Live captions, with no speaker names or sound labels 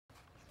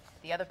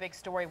The other big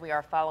story we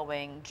are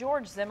following,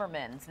 George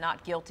Zimmerman's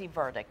not guilty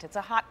verdict. It's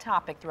a hot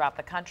topic throughout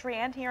the country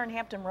and here in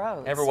Hampton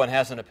Roads. Everyone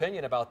has an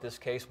opinion about this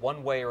case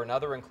one way or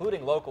another,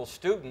 including local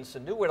students.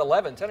 And new at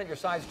 11, 10 on your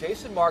sides,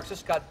 Jason Marks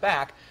just got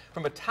back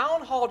from a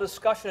town hall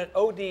discussion at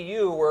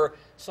ODU where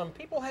some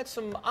people had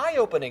some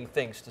eye-opening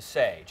things to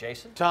say.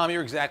 Jason? Tom,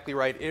 you're exactly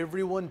right.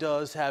 Everyone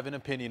does have an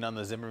opinion on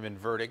the Zimmerman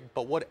verdict,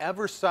 but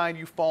whatever side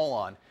you fall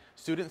on,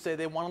 students say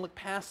they want to look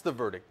past the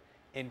verdict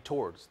and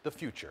towards the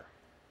future.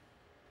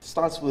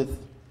 Starts with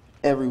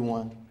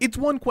everyone. It's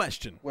one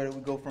question. Where do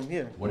we go from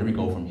here? Where do we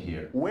go from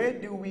here? Where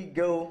do we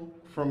go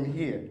from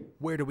here?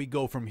 Where do we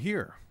go from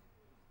here?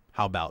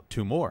 How about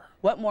two more?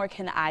 What more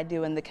can I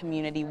do in the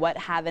community? What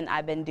haven't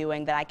I been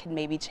doing that I can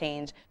maybe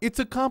change? It's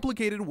a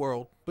complicated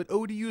world, but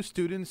ODU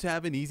students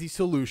have an easy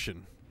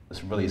solution.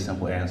 It's a really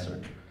simple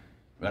answer.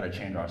 We gotta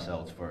change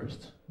ourselves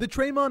first. The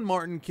Trayvon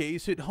Martin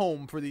case hit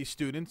home for these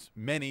students,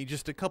 many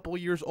just a couple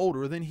years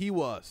older than he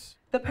was.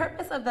 The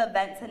purpose of the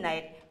event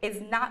tonight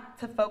is not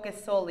to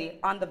focus solely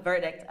on the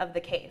verdict of the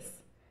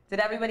case. Did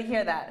everybody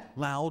hear that?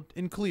 Loud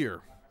and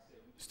clear.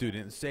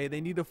 Students say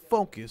they need to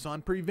focus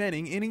on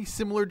preventing any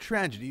similar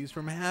tragedies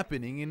from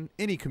happening in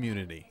any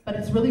community. But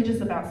it's really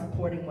just about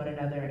supporting one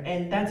another,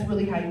 and that's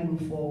really how you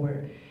move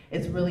forward.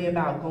 It's really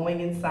about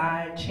going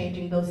inside,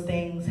 changing those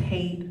things,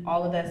 hate,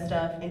 all of that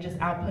stuff, and just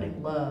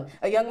outputting love.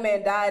 A young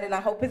man died, and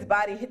I hope his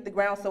body hit the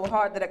ground so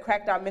hard that it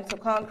cracked our mental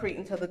concrete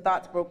until the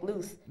thoughts broke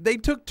loose. They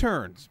took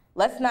turns.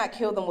 Let's not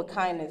kill them with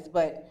kindness,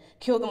 but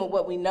kill them with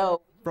what we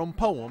know. From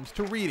poems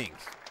to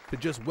readings, to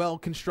just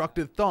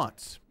well-constructed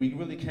thoughts. We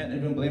really can't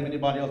even blame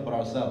anybody else but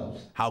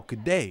ourselves. How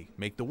could they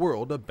make the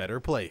world a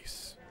better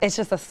place? It's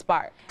just a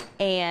spark,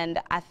 and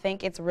I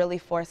think it's really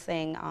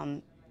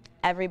forcing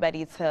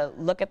everybody to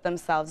look at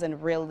themselves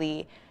and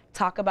really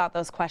talk about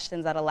those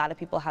questions that a lot of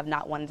people have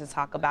not wanted to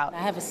talk about. I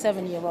have a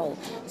 7-year-old,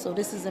 so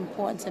this is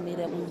important to me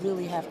that we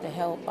really have to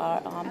help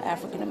our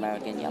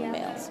African-American young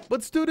males.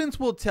 But students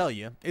will tell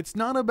you it's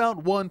not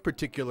about one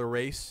particular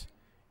race,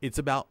 it's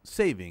about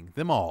saving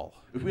them all.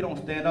 If we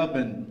don't stand up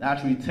and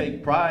actually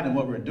take pride in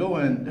what we're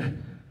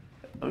doing,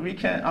 we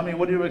can't,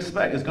 what do you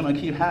expect? It's gonna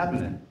keep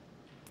happening.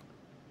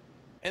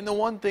 And the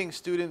one thing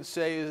students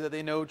say is that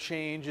they know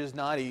change is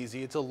not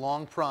easy. It's a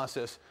long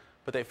process,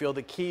 but they feel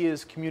the key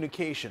is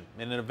communication.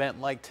 And an event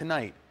like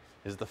tonight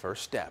is the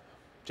first step.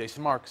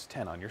 Jason Marks,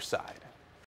 10 on your side.